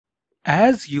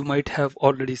As you might have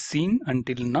already seen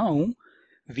until now,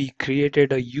 we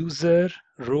created a user,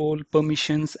 role,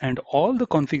 permissions, and all the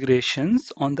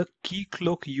configurations on the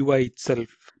keycloak UI itself.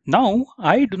 Now,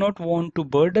 I do not want to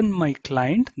burden my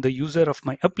client, the user of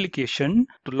my application,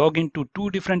 to log into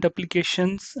two different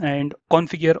applications and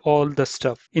configure all the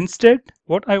stuff. Instead,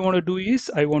 what I want to do is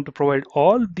I want to provide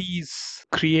all these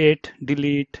create,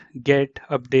 delete, get,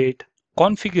 update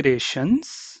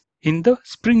configurations in the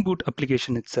Spring Boot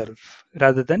application itself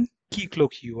rather than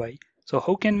keycloak UI. So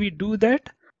how can we do that?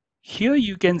 Here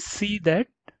you can see that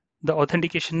the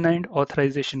authentication and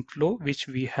authorization flow, which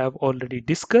we have already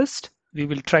discussed. We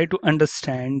will try to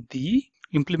understand the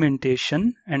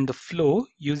implementation and the flow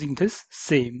using this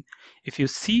same. If you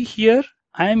see here,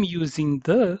 I am using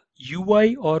the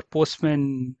UI or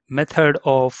Postman method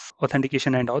of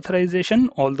authentication and authorization,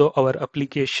 although our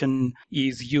application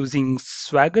is using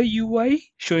Swagger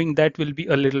UI, showing that will be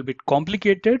a little bit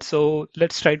complicated. So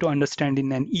let's try to understand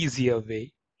in an easier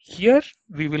way. Here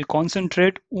we will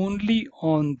concentrate only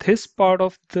on this part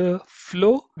of the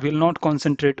flow. We'll not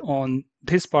concentrate on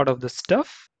this part of the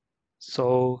stuff.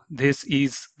 So this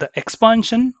is the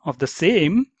expansion of the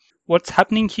same. What's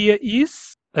happening here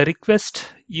is a request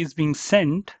is being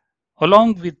sent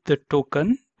along with the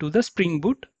token to the Spring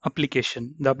Boot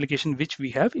application, the application which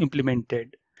we have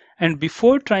implemented. And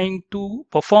before trying to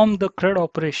perform the CRUD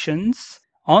operations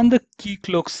on the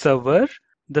keycloak server,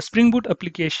 the Spring Boot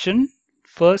application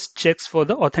first checks for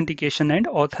the authentication and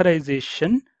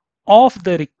authorization of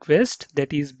the request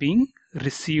that is being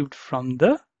received from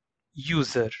the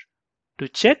user to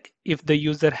check if the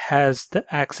user has the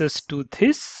access to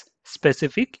this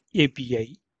specific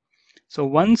API. So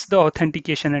once the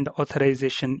authentication and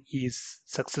authorization is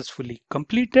successfully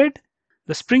completed,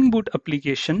 the Spring Boot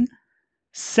application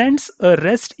sends a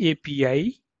REST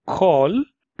API call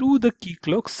to the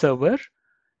keycloak server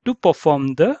to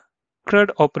perform the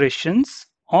CRUD operations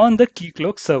on the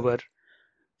keycloak server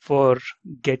for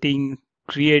getting,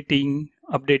 creating,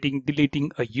 updating,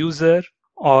 deleting a user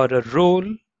or a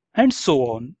role, and so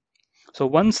on. So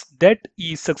once that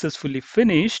is successfully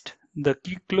finished, the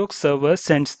keycloak server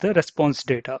sends the response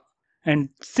data. And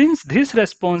since this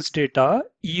response data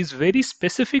is very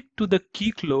specific to the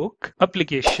keycloak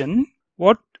application,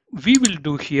 what we will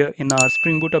do here in our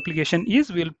Spring Boot application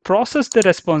is we'll process the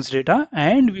response data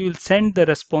and we will send the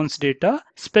response data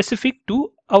specific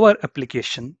to our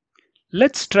application.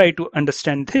 Let's try to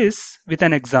understand this with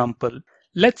an example.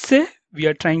 Let's say we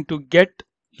are trying to get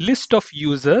list of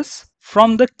users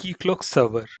from the keycloak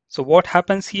server. So what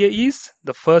happens here is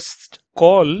the first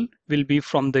call will be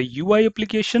from the UI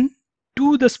application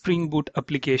to the Spring Boot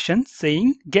application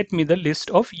saying, get me the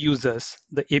list of users.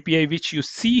 The API which you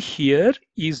see here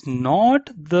is not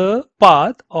the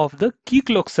path of the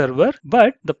keycloak server,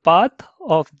 but the path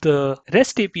of the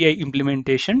REST API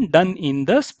implementation done in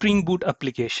the Spring Boot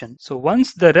application. So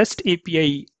once the REST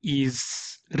API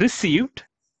is received,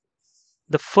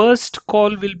 the first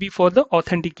call will be for the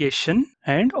authentication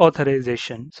and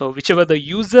authorization. So whichever the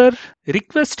user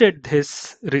requested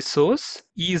this resource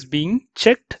is being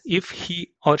checked if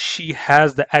he or she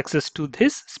has the access to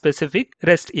this specific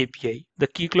REST API. The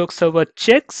keycloak server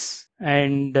checks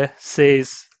and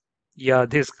says, yeah,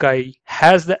 this guy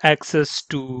has the access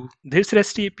to this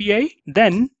REST API.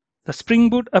 Then the Spring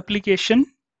Boot application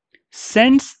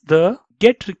sends the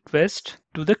GET request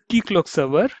to the keycloak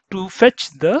server to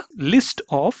fetch the list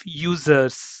of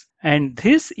users. And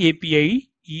this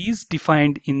API is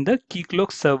defined in the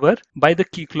keycloak server by the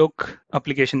keycloak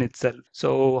application itself.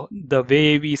 So the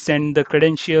way we send the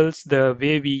credentials, the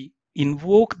way we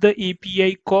invoke the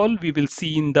API call, we will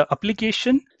see in the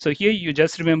application. So here you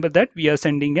just remember that we are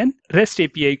sending an REST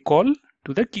API call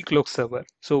to the keycloak server.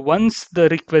 So once the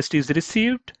request is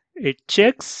received, it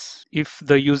checks if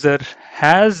the user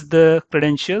has the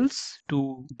credentials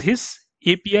to this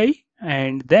API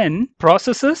and then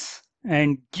processes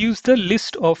and gives the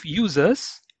list of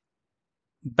users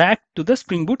back to the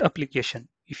Spring Boot application.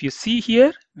 If you see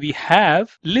here, we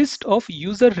have list of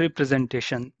user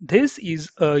representation. This is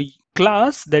a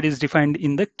class that is defined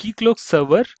in the keycloak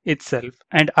server itself.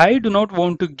 And I do not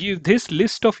want to give this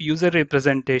list of user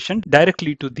representation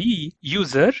directly to the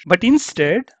user, but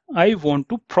instead I want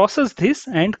to process this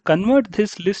and convert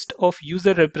this list of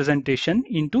user representation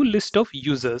into list of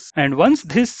users. And once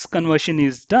this conversion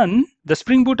is done, the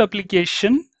Spring Boot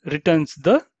application returns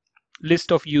the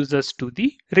list of users to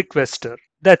the requester.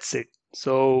 That's it.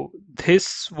 So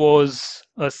this was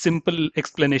a simple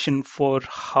explanation for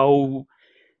how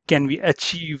can we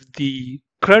achieve the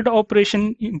CRUD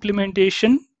operation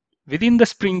implementation within the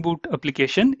Spring Boot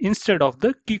application instead of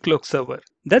the keycloak server.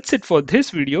 That's it for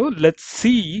this video. Let's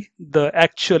see the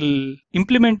actual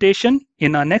implementation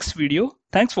in our next video.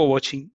 Thanks for watching.